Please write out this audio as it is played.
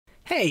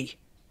Hey,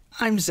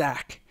 I'm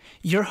Zach,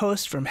 your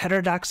host from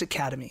Heterodox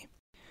Academy.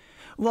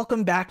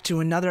 Welcome back to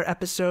another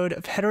episode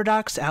of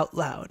Heterodox Out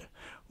Loud,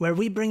 where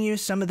we bring you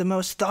some of the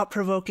most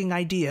thought-provoking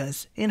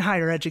ideas in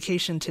higher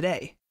education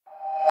today.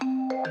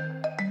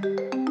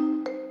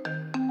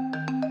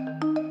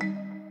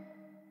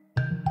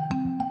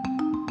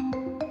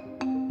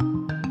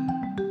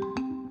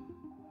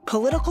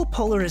 Political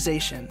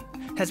polarization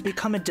has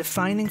become a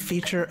defining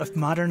feature of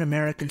modern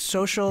American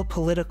social,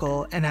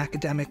 political, and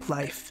academic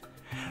life.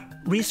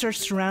 Research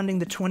surrounding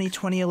the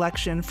 2020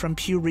 election from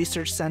Pew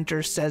Research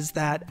Center says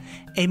that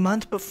a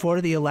month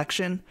before the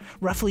election,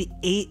 roughly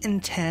 8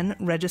 in 10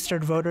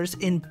 registered voters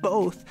in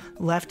both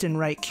left and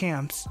right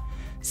camps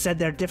said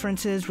their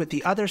differences with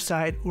the other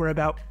side were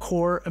about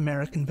core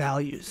American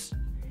values.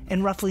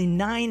 And roughly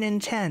 9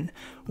 in 10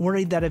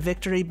 worried that a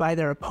victory by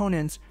their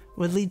opponents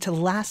would lead to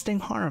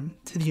lasting harm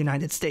to the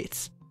United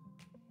States.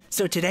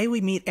 So today we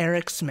meet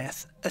Erec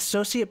Smith,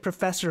 Associate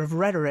Professor of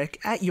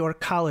Rhetoric at York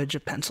College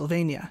of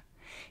Pennsylvania.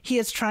 He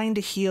is trying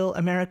to heal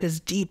America's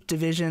deep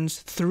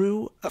divisions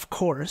through, of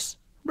course,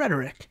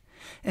 rhetoric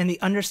and the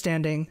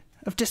understanding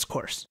of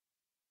discourse.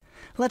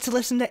 Let's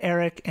listen to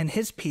Erec and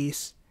his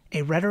piece,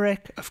 A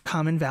Rhetoric of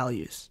Common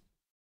Values.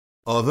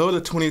 Although the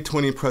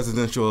 2020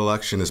 presidential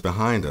election is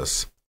behind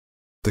us,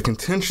 the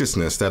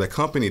contentiousness that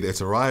accompanied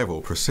its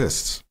arrival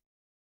persists.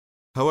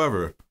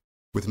 However,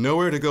 with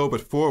nowhere to go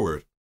but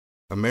forward,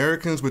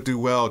 Americans would do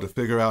well to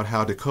figure out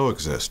how to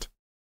coexist.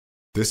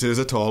 This is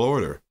a tall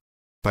order.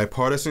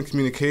 Bipartisan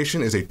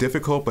communication is a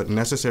difficult but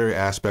necessary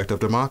aspect of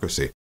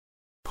democracy.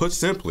 Put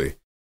simply,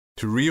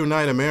 to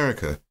reunite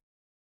America,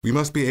 we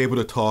must be able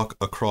to talk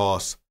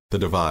across the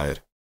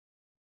divide.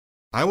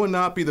 I will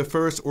not be the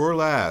first or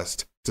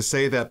last to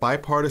say that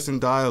bipartisan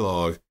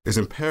dialogue is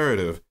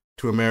imperative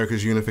to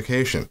America's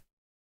unification.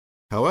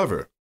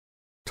 However,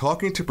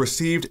 talking to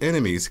perceived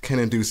enemies can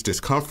induce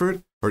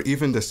discomfort or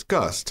even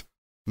disgust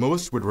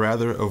most would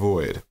rather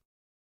avoid.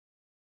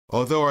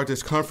 Although our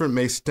discomfort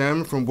may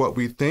stem from what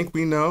we think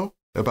we know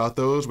about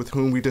those with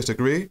whom we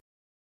disagree,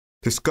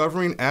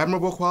 discovering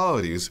admirable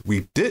qualities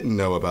we didn't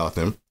know about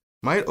them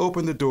might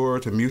open the door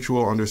to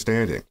mutual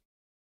understanding.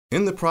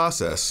 In the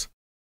process,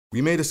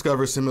 we may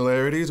discover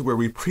similarities where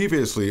we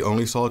previously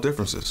only saw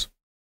differences.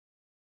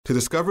 To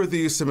discover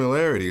these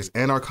similarities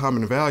and our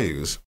common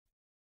values,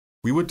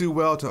 we would do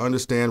well to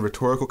understand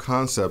rhetorical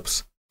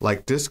concepts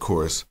like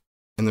discourse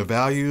and the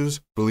values,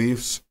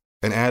 beliefs,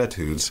 and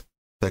attitudes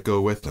that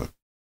go with them.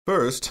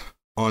 First,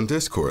 on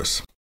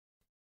discourse.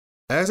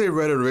 As a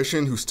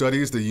rhetorician who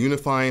studies the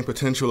unifying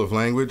potential of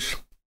language,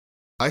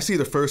 I see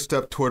the first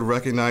step toward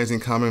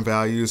recognizing common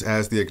values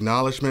as the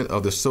acknowledgement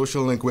of the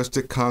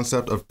social-linguistic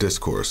concept of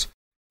discourse,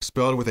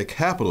 spelled with a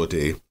capital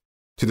D,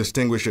 to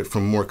distinguish it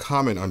from more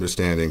common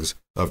understandings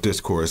of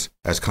discourse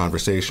as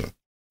conversation.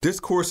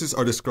 Discourses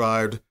are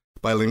described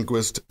by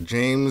linguist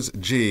James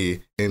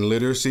G. in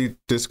Literacy,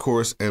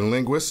 Discourse, and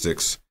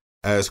Linguistics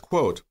as,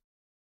 quote,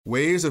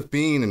 ways of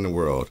being in the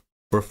world,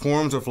 or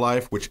forms of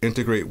life which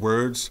integrate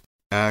words,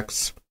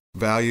 acts,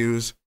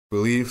 values,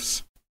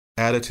 beliefs,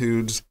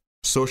 attitudes,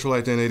 social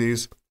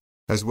identities,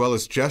 as well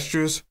as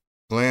gestures,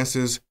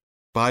 glances,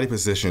 body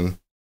position,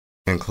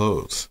 and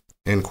clothes,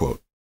 end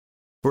quote.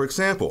 For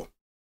example,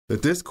 the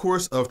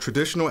discourse of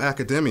traditional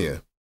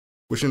academia,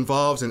 which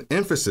involves an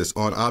emphasis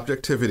on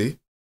objectivity,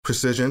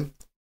 precision,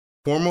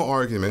 formal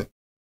argument,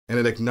 and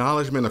an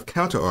acknowledgement of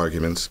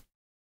counter-arguments,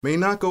 may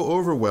not go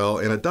over well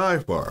in a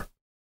dive bar,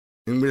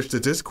 in which the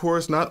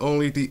discourse not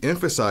only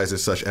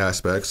de-emphasizes such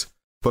aspects,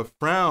 but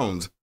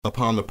frowns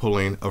upon the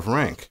pulling of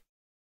rank.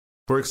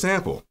 For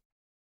example,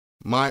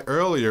 my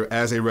earlier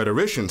as a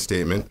rhetorician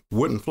statement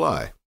wouldn't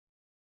fly.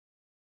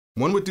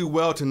 One would do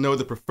well to know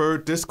the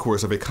preferred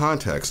discourse of a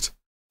context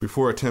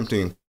before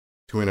attempting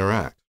to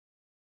interact.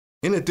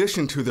 In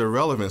addition to their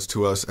relevance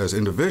to us as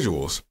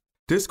individuals,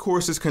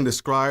 discourses can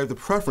describe the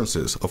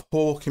preferences of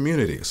whole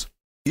communities.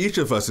 Each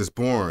of us is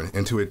born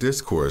into a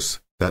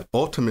discourse that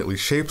ultimately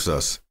shapes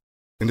us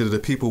into the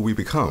people we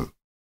become,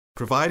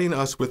 providing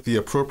us with the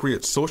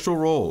appropriate social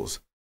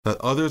roles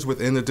that others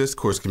within the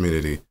discourse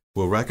community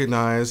will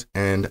recognize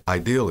and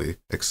ideally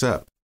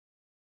accept.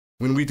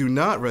 When we do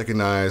not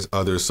recognize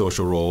others'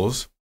 social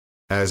roles,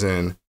 as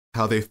in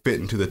how they fit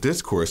into the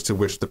discourse to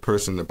which the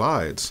person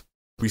abides,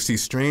 we see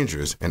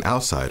strangers and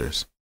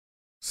outsiders.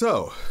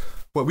 So,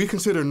 what we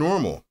consider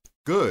normal,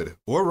 good,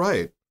 or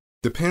right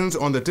depends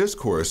on the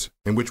discourse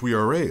in which we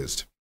are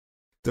raised.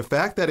 The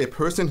fact that a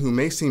person who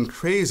may seem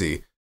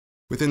crazy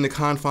within the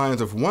confines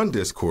of one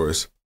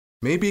discourse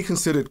may be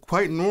considered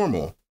quite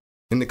normal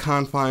in the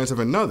confines of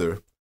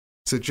another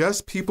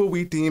suggests people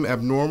we deem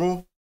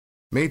abnormal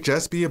may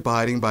just be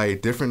abiding by a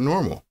different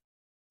normal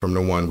from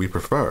the one we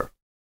prefer.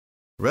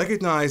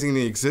 Recognizing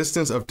the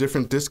existence of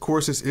different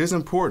discourses is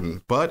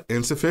important, but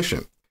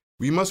insufficient.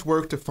 We must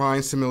work to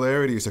find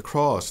similarities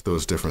across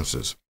those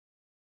differences.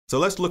 So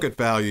let's look at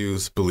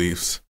values,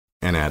 beliefs,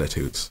 and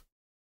attitudes.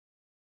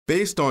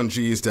 Based on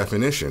G's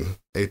definition,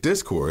 a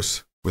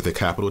discourse, with a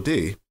capital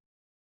D,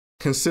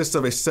 consists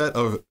of a set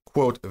of,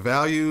 quote,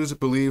 values,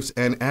 beliefs,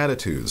 and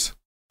attitudes,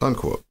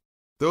 unquote.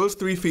 Those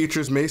three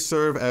features may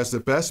serve as the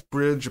best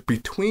bridge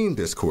between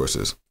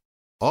discourses.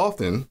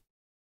 Often,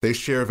 they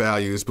share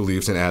values,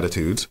 beliefs, and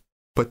attitudes,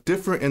 but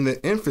differ in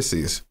the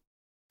emphasis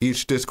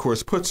each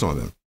discourse puts on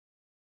them.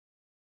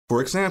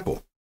 For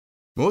example,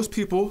 most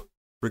people,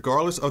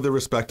 regardless of their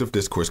respective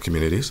discourse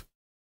communities,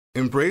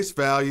 embrace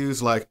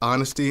values like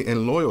honesty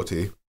and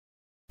loyalty,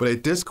 but a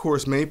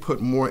discourse may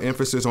put more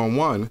emphasis on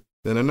one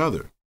than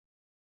another.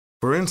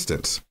 For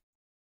instance,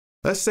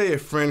 let's say a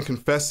friend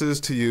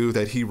confesses to you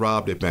that he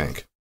robbed a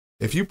bank.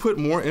 If you put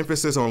more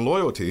emphasis on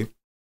loyalty,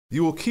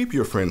 you will keep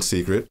your friend's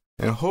secret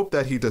and hope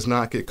that he does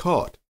not get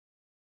caught.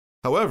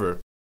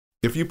 However,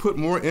 if you put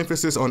more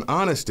emphasis on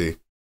honesty,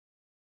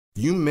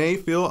 you may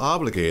feel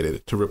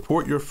obligated to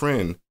report your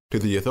friend to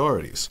the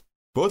authorities.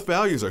 Both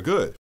values are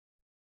good,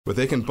 but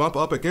they can bump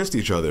up against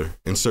each other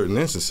in certain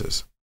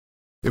instances.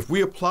 If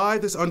we apply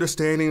this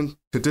understanding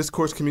to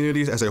discourse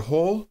communities as a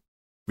whole,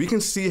 we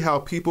can see how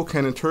people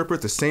can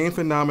interpret the same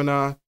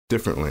phenomena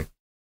differently.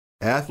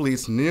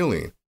 Athletes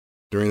kneeling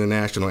during the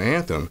national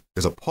anthem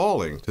is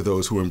appalling to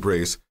those who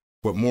embrace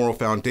what moral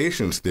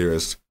foundations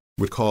theorists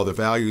would call the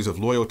values of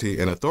loyalty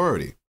and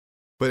authority,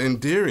 but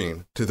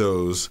endearing to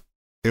those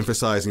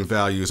emphasizing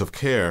values of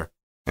care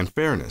and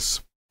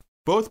fairness.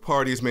 Both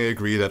parties may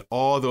agree that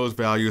all those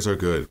values are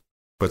good,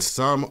 but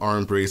some are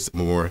embraced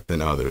more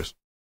than others.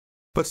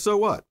 But so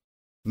what?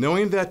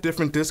 Knowing that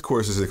different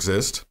discourses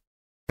exist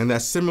and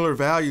that similar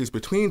values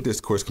between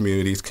discourse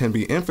communities can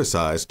be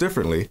emphasized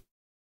differently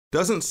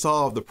doesn't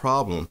solve the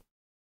problem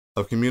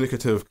of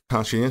communicative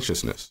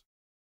conscientiousness.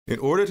 In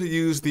order to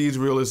use these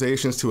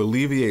realizations to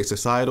alleviate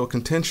societal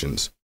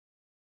contentions,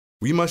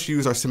 we must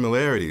use our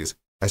similarities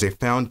as a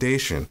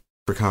foundation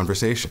for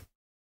conversation.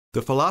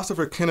 The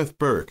philosopher Kenneth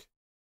Burke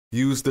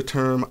used the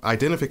term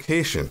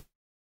identification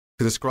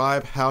to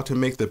describe how to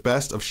make the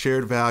best of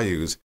shared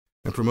values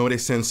and promote a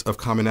sense of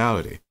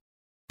commonality.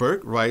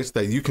 Burke writes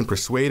that you can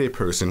persuade a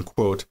person,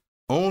 quote,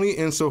 only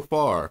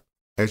insofar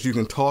as you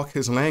can talk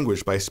his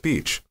language by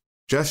speech,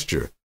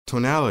 gesture,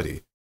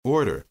 tonality,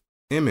 order,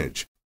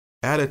 image,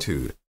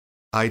 attitude,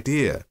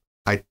 idea,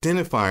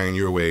 identifying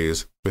your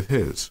ways with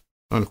his,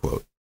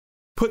 unquote.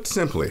 Put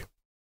simply,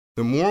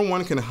 the more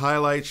one can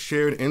highlight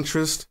shared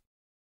interest,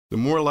 the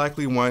more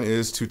likely one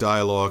is to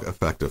dialogue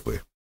effectively.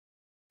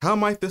 How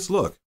might this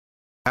look?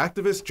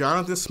 Activist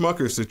Jonathan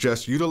Smucker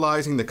suggests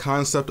utilizing the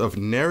concept of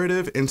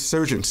narrative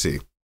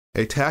insurgency,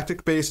 a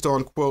tactic based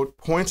on, quote,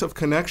 points of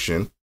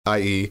connection,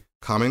 i.e.,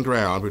 common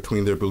ground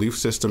between their belief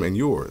system and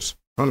yours,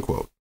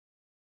 unquote.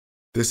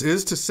 This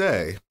is to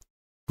say,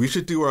 we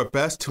should do our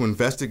best to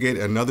investigate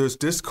another's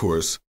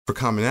discourse for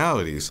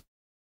commonalities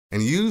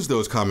and use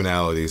those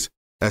commonalities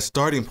as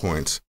starting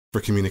points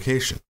for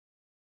communication.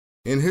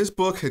 In his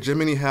book,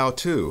 Hegemony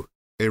How-To,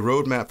 A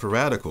Roadmap for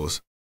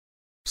Radicals,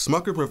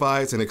 Smucker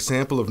provides an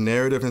example of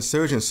narrative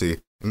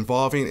insurgency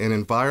involving an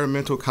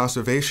environmental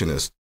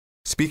conservationist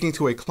speaking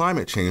to a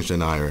climate change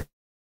denier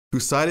who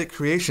cited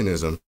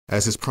creationism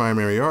as his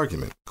primary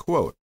argument.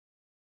 Quote,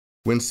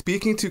 when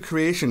speaking to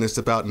creationists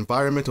about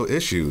environmental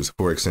issues,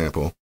 for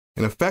example,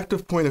 an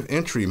effective point of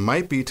entry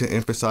might be to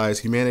emphasize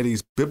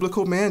humanity's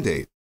biblical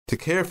mandate to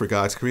care for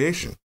God's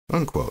creation,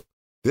 unquote.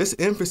 This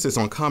emphasis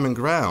on common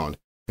ground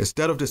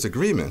instead of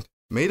disagreement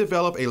may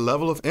develop a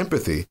level of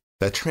empathy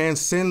that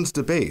transcends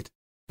debate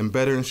and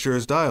better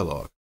ensures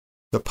dialogue.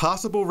 The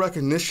possible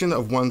recognition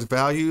of one's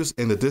values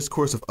in the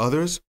discourse of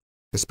others,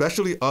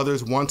 especially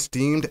others once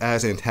deemed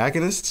as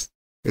antagonists,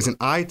 is an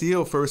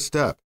ideal first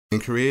step in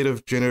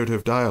creative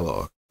generative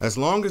dialogue. As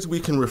long as we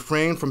can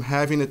refrain from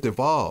having it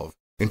devolve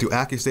into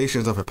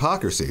accusations of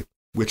hypocrisy,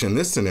 which in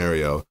this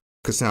scenario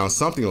could sound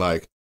something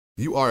like,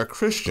 you are a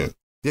Christian,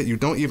 yet you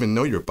don't even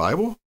know your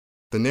Bible?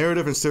 The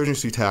narrative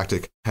insurgency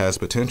tactic has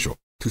potential.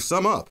 To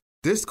sum up,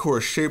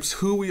 discourse shapes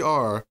who we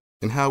are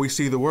and how we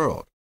see the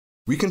world.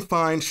 We can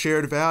find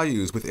shared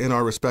values within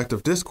our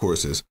respective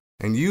discourses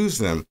and use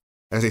them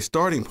as a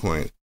starting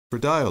point for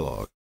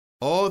dialogue.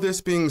 All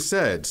this being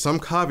said, some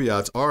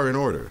caveats are in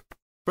order.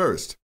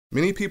 First,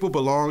 many people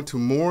belong to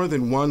more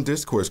than one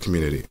discourse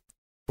community.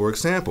 For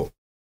example,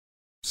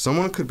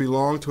 someone could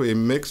belong to a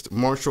mixed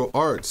martial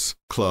arts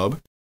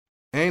club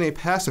and a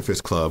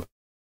pacifist club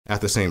at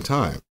the same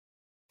time,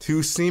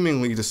 two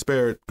seemingly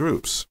disparate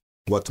groups.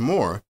 What's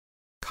more,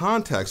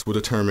 context will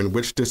determine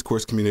which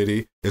discourse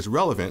community is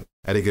relevant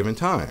at a given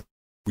time.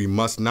 We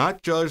must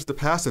not judge the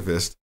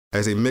pacifist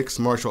as a mixed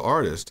martial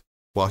artist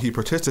while he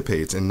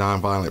participates in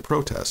nonviolent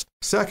protest.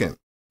 Second,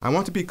 I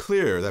want to be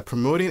clear that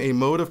promoting a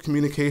mode of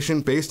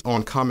communication based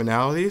on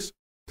commonalities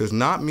does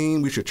not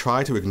mean we should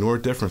try to ignore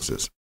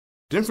differences.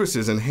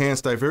 Differences enhance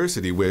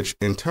diversity, which,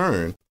 in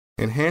turn,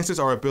 enhances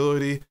our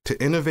ability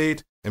to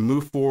innovate and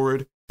move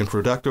forward in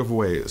productive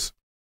ways.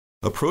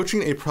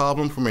 Approaching a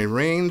problem from a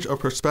range of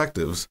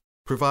perspectives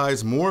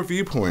provides more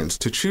viewpoints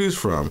to choose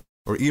from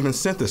or even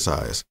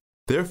synthesize,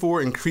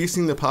 therefore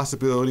increasing the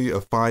possibility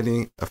of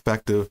finding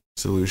effective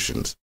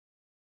solutions.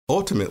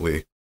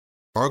 Ultimately,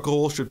 our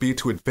goal should be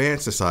to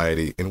advance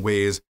society in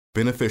ways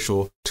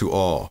beneficial to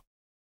all.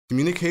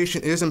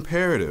 Communication is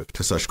imperative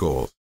to such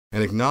goals,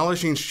 and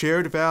acknowledging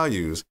shared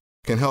values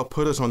can help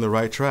put us on the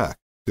right track.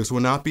 This will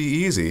not be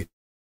easy,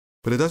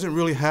 but it doesn't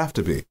really have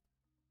to be.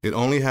 It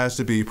only has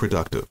to be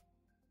productive.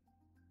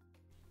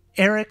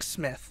 Erec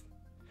Smith.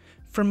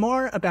 For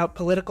more about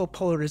political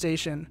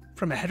polarization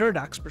from a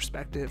heterodox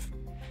perspective,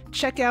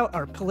 check out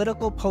our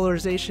Political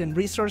Polarization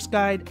Resource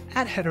Guide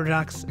at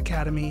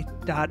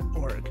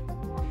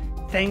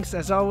heterodoxacademy.org. Thanks,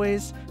 as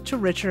always, to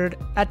Richard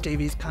at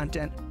Davies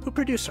Content, who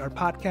produced our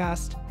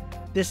podcast.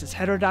 This is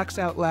Heterodox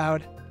Out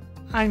Loud.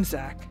 I'm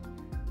Zach.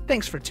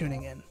 Thanks for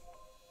tuning in.